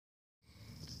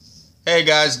Hey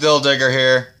guys, Dill Digger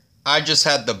here. I just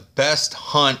had the best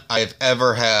hunt I've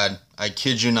ever had. I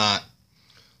kid you not.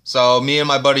 So me and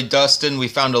my buddy Dustin, we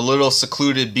found a little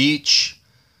secluded beach.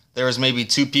 There was maybe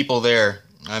 2 people there.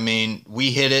 I mean, we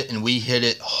hit it and we hit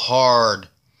it hard.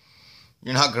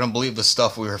 You're not going to believe the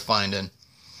stuff we were finding.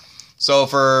 So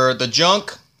for the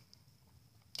junk,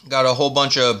 got a whole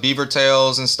bunch of beaver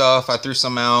tails and stuff. I threw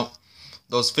some out.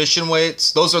 Those fishing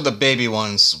weights, those are the baby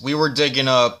ones. We were digging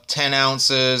up 10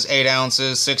 ounces, 8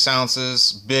 ounces, 6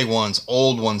 ounces, big ones,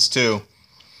 old ones too.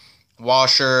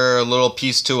 Washer, a little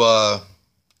piece to a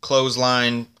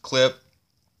clothesline clip,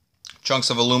 chunks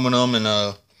of aluminum, and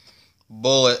a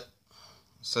bullet. It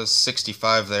says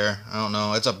 65 there. I don't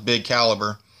know. It's a big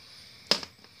caliber.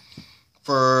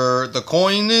 For the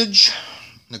coinage,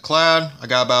 the clad, I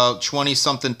got about 20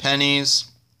 something pennies.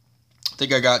 I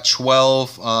think I got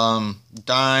 12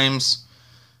 dimes,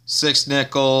 6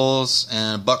 nickels,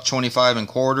 and $1.25 in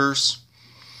quarters.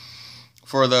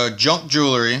 For the junk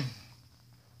jewelry, a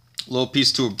little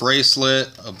piece to a bracelet,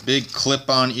 a big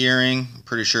clip-on earring. I'm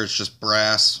pretty sure it's just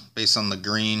brass based on the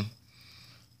green.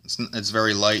 It's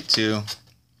very light too.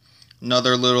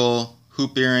 Another little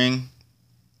hoop earring,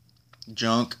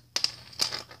 junk.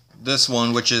 This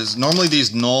one, which is normally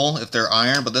these null if they're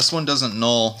iron, but this one doesn't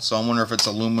null, so I wonder if it's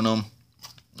aluminum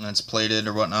and it's plated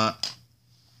or whatnot.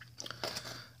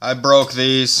 I broke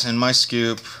these in my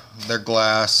scoop. They're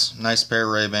glass. Nice pair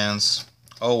of Ray-Bans.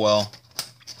 Oh well.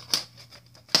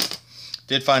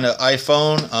 Did find an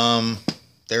iPhone.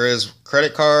 There is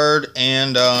credit card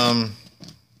and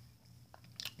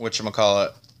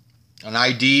whatchamacallit, an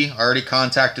ID. I already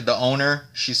contacted the owner.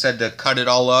 She said to cut it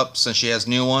all up since she has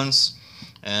new ones,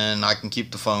 and I can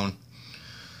keep the phone.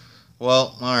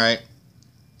 Well, alright.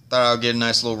 Thought I would get a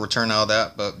nice little return out of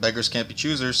that, but beggars can't be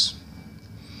choosers.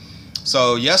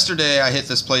 So yesterday I hit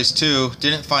this place too.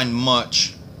 Didn't find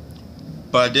much,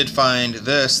 but I did find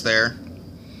this there.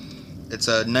 It's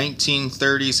a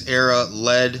 1930s era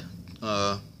lead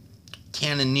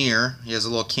cannoneer. He has a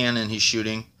little cannon he's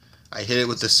shooting. I hit it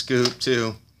with the scoop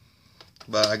too,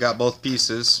 but I got both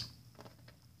pieces.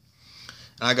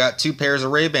 And I got 2 pairs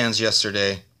of Ray-Bans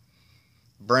yesterday.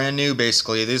 Brand new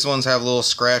basically. These ones have little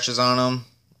scratches on them,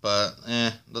 but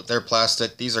they're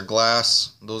plastic. These are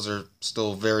glass. Those are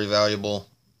still very valuable.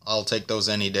 I'll take those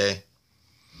any day.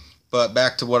 But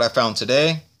back to what I found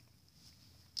today.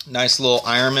 Nice little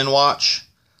Ironman watch.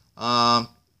 I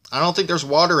don't think there's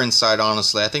water inside,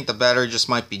 honestly. I think the battery just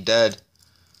might be dead.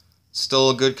 Still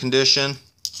a good condition.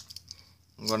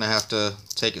 I'm going to have to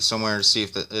take it somewhere to see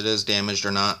if it is damaged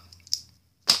or not.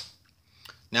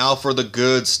 Now for the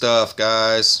good stuff,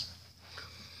 guys.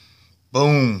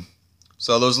 Boom.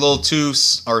 So those little 2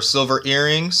 are silver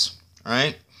earrings,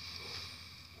 right?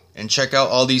 And check out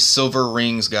all these silver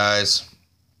rings, guys.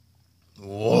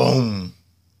 Whoa.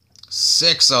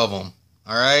 6 of them.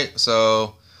 All right.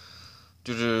 So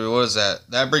what is that?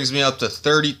 That brings me up to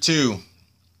 32.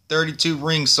 32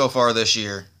 rings so far this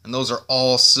year, and those are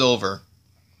all silver.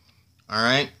 All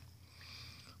right.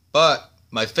 But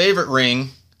my favorite ring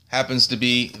happens to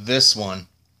be this one.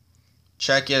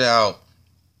 Check it out.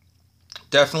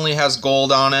 Definitely has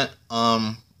gold on it.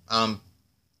 I'm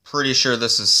pretty sure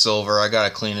this is silver. I gotta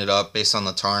clean it up based on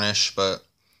the tarnish, but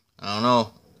I don't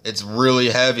know. It's really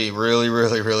heavy,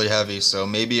 really heavy. So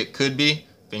maybe it could be,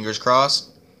 fingers crossed.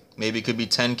 Maybe it could be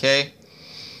 10K.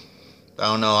 I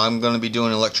don't know. I'm gonna be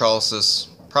doing electrolysis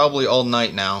probably all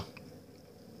night now.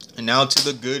 And now to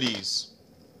the goodies,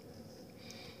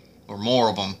 or more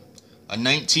of them. A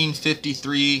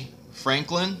 1953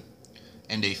 Franklin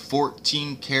and a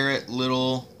 14 karat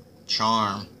little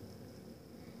charm.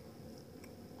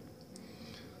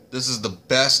 This is the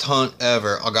best hunt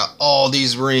ever. I got all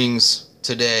these rings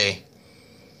today.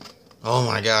 Oh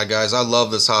my god, guys, I love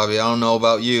this hobby. I don't know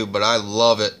about you, but I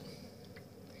love it.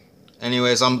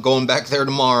 Anyways, I'm going back there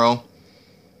tomorrow.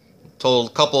 Told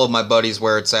a couple of my buddies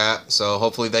where it's at, so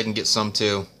hopefully they can get some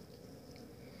too.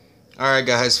 Alright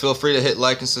guys, feel free to hit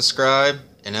like and subscribe.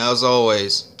 And as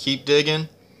always, keep digging.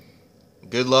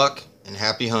 Good luck and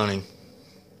happy hunting.